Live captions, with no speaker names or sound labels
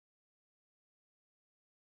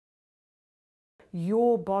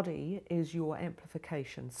Your body is your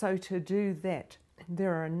amplification. So to do that,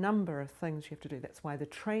 there are a number of things you have to do. That's why the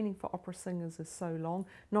training for opera singers is so long.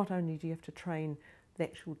 Not only do you have to train the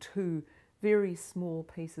actual two very small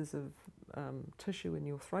pieces of tissue in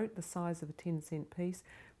your throat, the size of a 10-cent piece,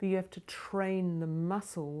 but you have to train the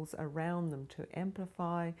muscles around them to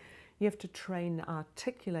amplify. You have to train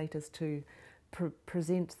articulators to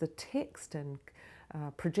present the text and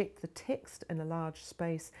project the text in a large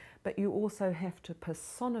space, but you also have to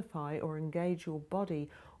personify or engage your body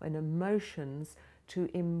and emotions to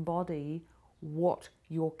embody what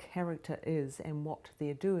your character is and what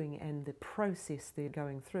they're doing and the process they're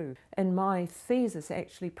going through. And my thesis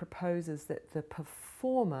actually proposes that the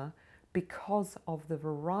performer, because of the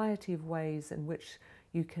variety of ways in which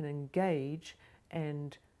you can engage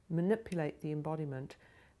and manipulate the embodiment,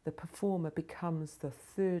 the performer becomes the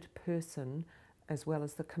third person as well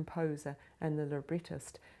as the composer and the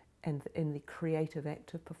librettist and in the creative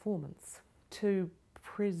act of performance. To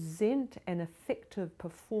present an effective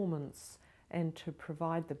performance and to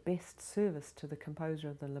provide the best service to the composer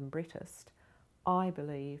or the librettist, I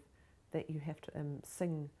believe that you have to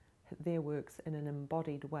sing their works in an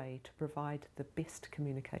embodied way to provide the best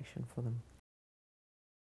communication for them.